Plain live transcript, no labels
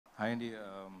Hi అండి,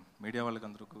 media వాళ్ళకి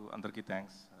అందరికీ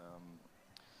థ్యాంక్స్.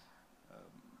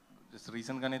 జస్ట్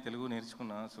రీసెంట్గానే తెలుగు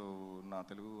నేర్చుకున్నా, సో నా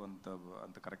తెలుగు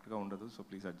అంత కరెక్ట్గా ఉండదు, సో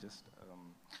ప్లీజ్ అడ్జస్ట్.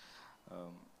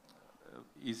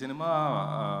 ఈ సినిమా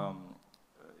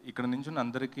ఇక్కడ నుంచి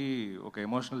అందరికీ ఒక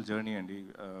ఎమోషనల్ జర్నీ అండి.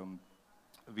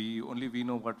 We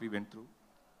know what we went through.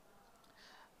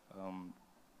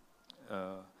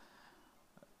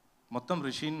 మొత్తం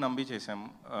రిషిని నమ్మి చేసాం.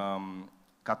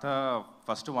 కథ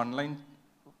ఫస్ట్ వన్ లైన్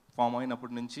ఫామ్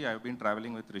అయినప్పటి నుంచి I been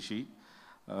travelling with Rishi.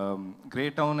 Grey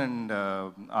town and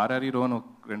ఆర్ఆర్ఈ రోన్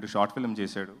రెండు షార్ట్ ఫిల్మ్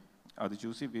చేశాడు. అది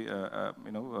చూసి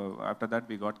you know after that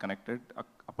we got connected.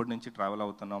 అప్పటి నుంచి ట్రావెల్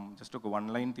అవుతున్నాం. జస్ట్ ఒక వన్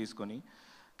లైన్ తీసుకొని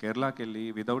కేరళకి వెళ్ళి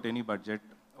వితౌట్ ఎనీ బడ్జెట్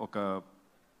ఒక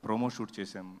ప్రోమో షూట్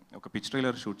చేసాం, ఒక పిచ్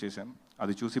ట్రైలర్ షూట్ చేసాం.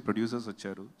 అది చూసి ప్రొడ్యూసర్స్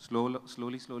వచ్చారు.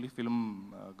 Slowly film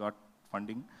got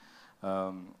funding.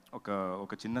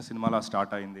 ఒక చిన్న సినిమాలా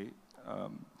స్టార్ట్ అయింది.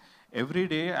 Every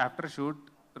day after shoot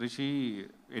Rishi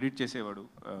edit చేసేవాడు.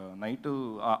 నైట్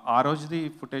ఆ రోజుది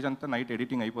ఫుటేజ్ అంతా నైట్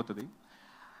ఎడిటింగ్ అయిపోతుంది.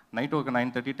 నైట్ ఒక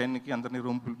 9:30, 10కి అందరినీ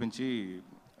రూమ్ పిలిపించి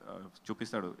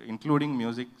చూపిస్తాడు, including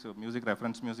music. So music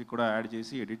reference music కూడా యాడ్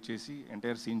చేసి ఎడిట్ చేసి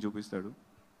ఎంటైర్ సీన్ చూపిస్తాడు.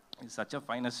 Is such a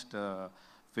finest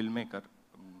film maker.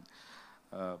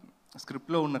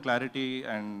 స్క్రిప్ట్లో ఉన్న clarity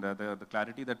and the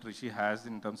clarity that Rishi has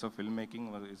in terms of film making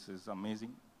is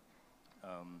amazing.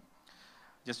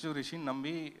 Just రిషిని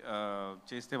నమ్మి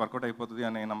చేస్తే వర్కౌట్ అయిపోతుంది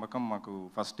అనే నమ్మకం మాకు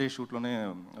ఫస్ట్ డే షూట్లోనే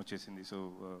వచ్చేసింది. So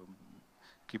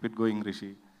keep it going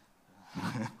Rishi.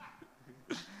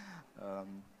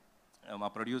 మా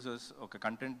ప్రొడ్యూసర్స్ ఒక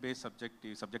కంటెంట్ బేస్డ్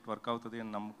సబ్జెక్ట్ వర్క్ అవుతుంది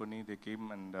అని నమ్ముకొని they came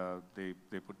and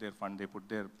they put their fund, they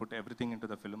put everything in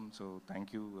to the film. So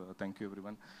thank you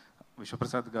everyone.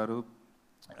 Vishwaprasad గారు,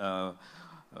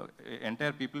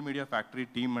 entire people media factory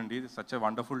team అండి, such a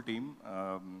wonderful team.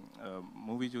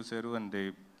 Movie చూశారు and they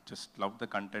just love the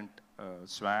content.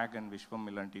 Swag and విశ్వం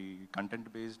ఇలాంటి content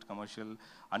based commercial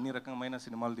అన్ని రకమైన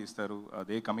సినిమాలు తీస్తారు.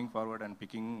 They coming forward and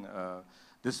picking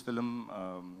this film.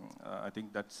 I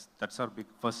think that's our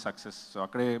big first success. So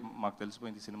అక్కడే మాకు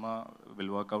తెలిసిపోయింది cinema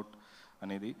will work out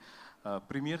అనేది.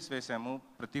 ప్రీమియర్స్ వేసాము.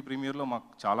 ప్రతి ప్రీమియర్లో మాకు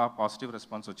చాలా పాజిటివ్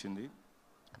రెస్పాన్స్ వచ్చింది.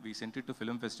 We sent it to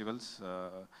film festivals.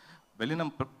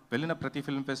 వెళ్ళిన ప్రతి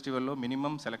ఫిల్మ్ ఫెస్టివల్లో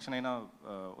మినిమం సెలెక్షన్ అయినా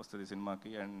వస్తుంది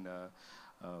సినిమాకి. And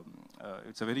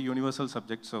it's a very universal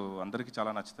subject, so అందరికీ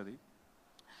చాలా నచ్చుతుంది.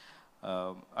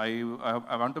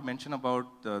 I want to mention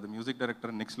about the music director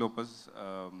Nix Lopez.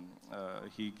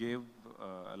 He gave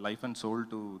life and soul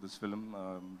to this film.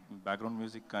 Background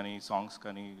music kani, songs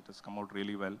kani, it has come out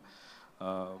really well.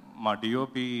 My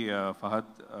DOP Fahad,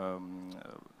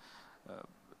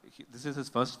 this is his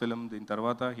first film. In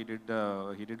Tarvata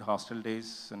he did Hostel Days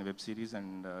and web series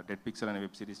and Dead Pixel and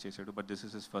web series chesadu, but this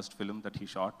is his first film that he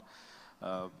shot.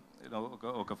 You know,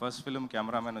 oka first film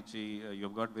cameraman vachi,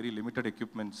 you've got very limited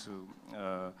equipments,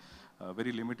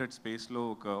 very limited space lo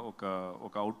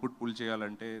oka output pull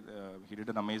cheyalante he did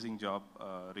an amazing job.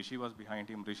 Rishi was behind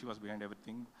him, Rishi was behind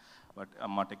everything, but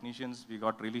ma technicians, we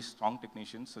got really strong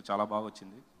technicians, so chala baga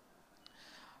vachindi.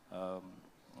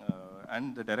 And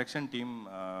the direction team,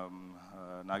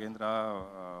 Nagendra,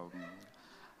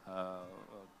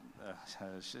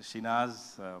 Shinaz,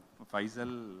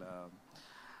 Faisal,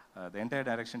 the entire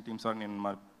direction team, sorry నేను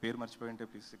మా పేరు మర్చిపోయింటే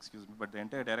please excuse me, but the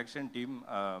entire direction team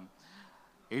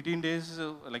 18 days,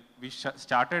 like we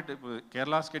started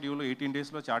Kerala schedule 18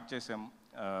 daysలో chart చేసాం,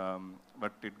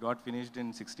 but it got finished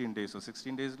in 16 days. So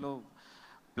 16 daysలో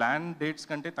plan dates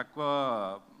కంటే తక్కువ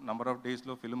number of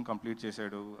డేస్లో film complete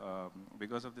చేశాడు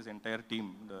because of this entire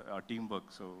team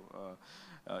work. So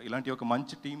ఇలాంటి ఒక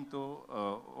మంచి టీంతో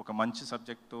ఒక మంచి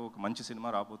సబ్జెక్ట్తో ఒక మంచి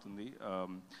సినిమా రాబోతుంది.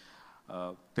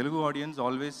 Telugu audience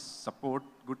always support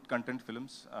good content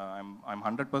films. I'm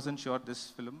 100% sure this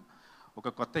film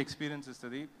oka kotta experience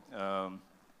istadi.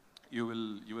 You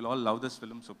will all love this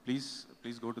film, so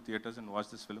please go to theaters and watch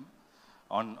this film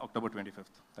on October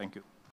 25th. Thank you.